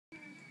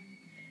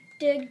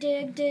dig,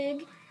 dig,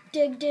 dig,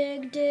 dig,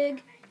 dig, dig, dig,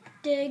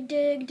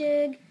 dig,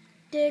 dig,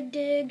 dig, dig,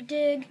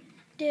 dig,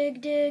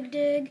 dig, dig,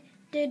 dig,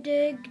 dig,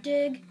 dig,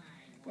 dig.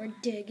 We're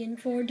digging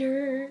for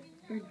dirt.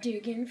 We're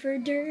digging for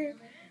dirt.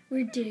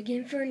 We're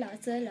digging for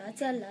lots of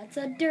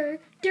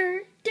dirt,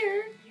 dirt,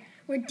 dirt.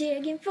 We're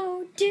digging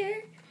for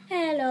dirt.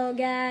 Hello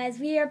guys,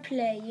 we are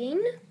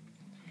playing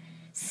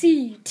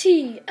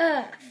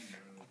CTF.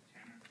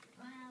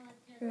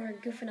 We're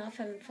goofing off,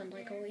 having fun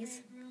like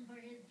always.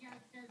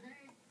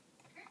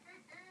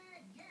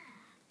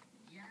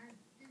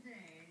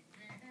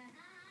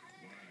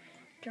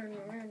 Turn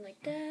around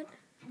like that.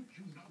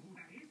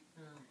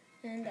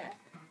 And that.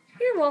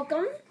 You're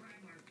welcome.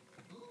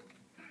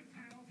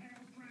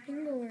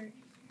 Fingerward.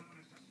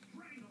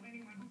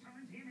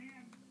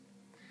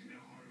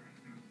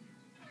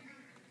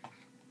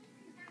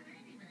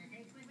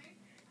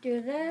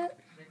 Do that.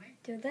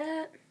 Do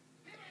that.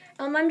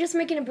 I'm just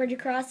making a bridge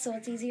across so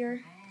it's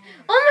easier.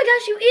 Oh my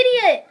gosh, you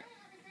idiot!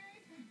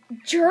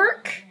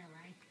 Jerk!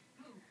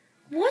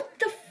 What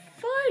the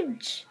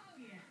fudge?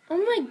 Oh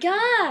my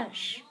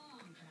gosh!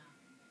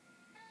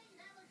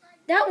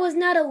 That was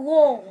not a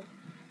lol.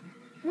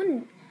 What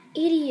an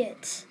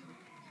idiot.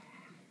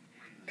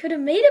 Could have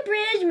made a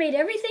bridge, made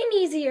everything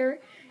easier,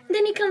 and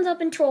then he comes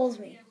up and trolls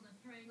me.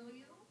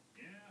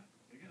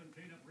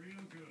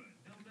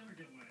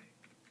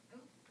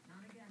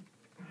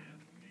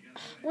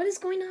 What is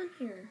going on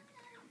here?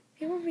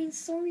 People are being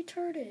so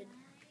retarded.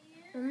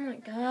 Oh my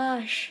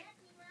gosh.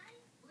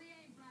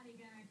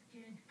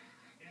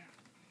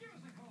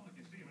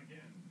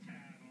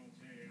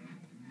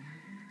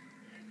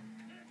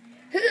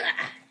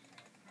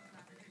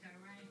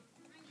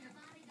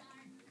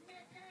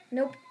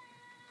 Nope.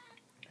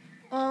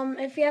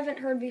 If you haven't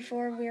heard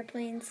before, we are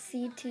playing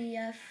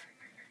CTF,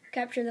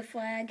 Capture the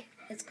Flag.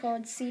 It's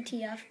called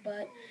CTF,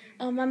 but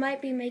I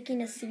might be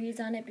making a series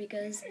on it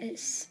because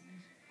it's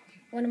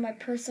one of my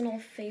personal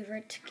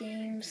favorite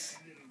games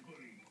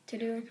to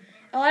do.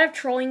 A lot of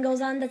trolling goes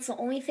on. That's the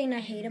only thing I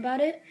hate about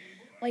it.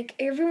 Like,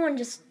 everyone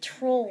just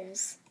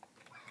trolls.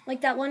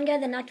 Like that one guy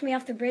that knocked me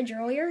off the bridge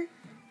earlier.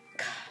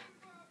 God.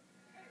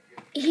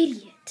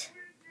 Idiot.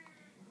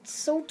 It's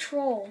so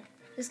troll.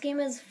 This game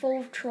is full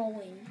of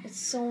trolling. It's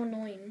so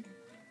annoying.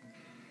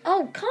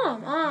 Oh,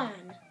 come on.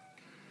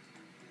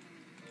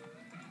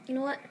 You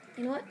know what?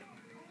 You know what?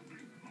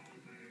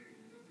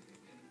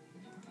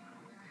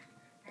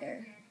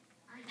 There.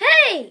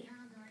 Hey!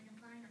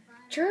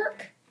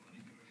 Jerk!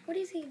 What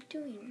is he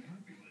doing?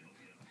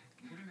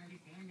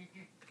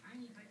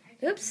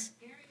 Oops.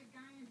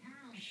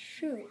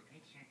 Shoot.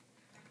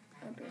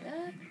 I'll do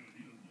that.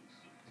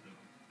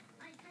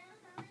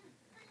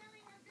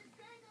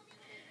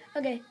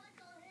 Okay.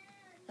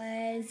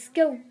 Let's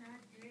go.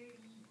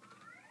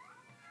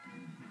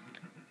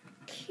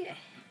 Okay.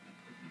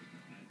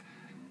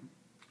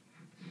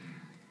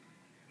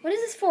 What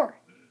is this for?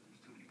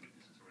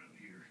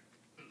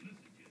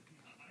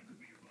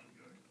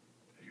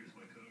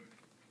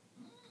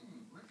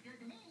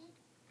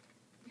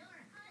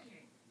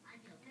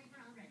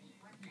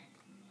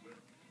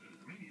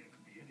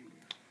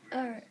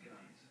 Alright.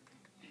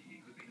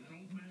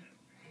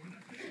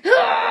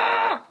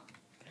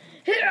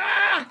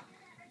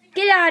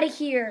 Get out of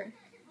here.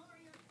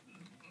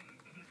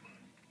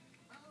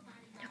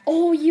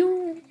 Oh,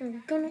 you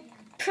are gonna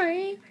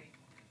pray?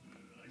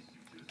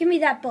 Give me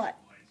that butt.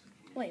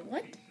 Wait,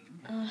 what?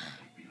 I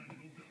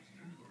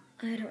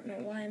don't know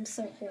why I'm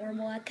so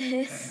horrible at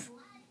this.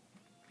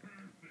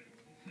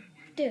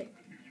 Dude,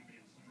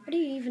 what do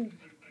you even...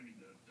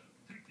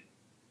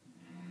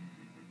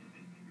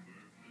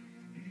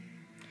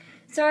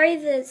 Sorry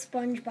that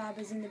SpongeBob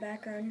is in the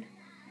background.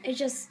 It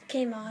just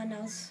came on.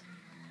 I was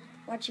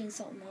watching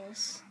something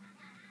else.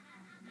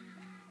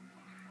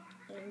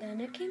 And then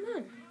it came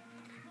on.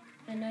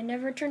 And I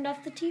never turned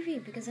off the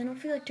TV because I don't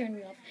feel like turning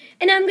it off.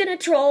 And I'm gonna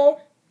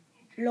troll.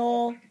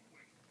 Lol.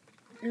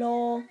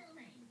 Lol.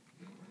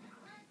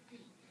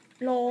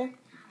 Lol.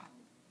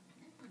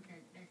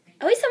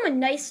 At least I'm a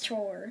nice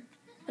troller.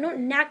 I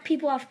don't knock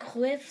people off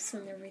cliffs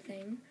and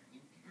everything.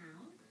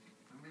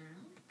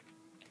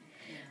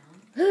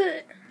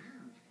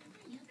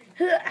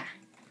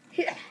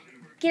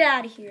 Get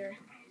out of here.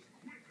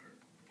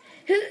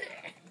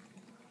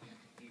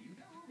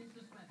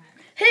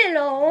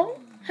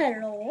 Hello.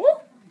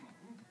 Hello.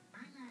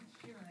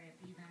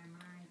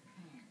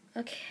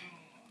 Okay.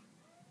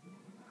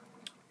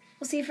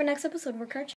 We'll see you for next episode. We're Cartoon.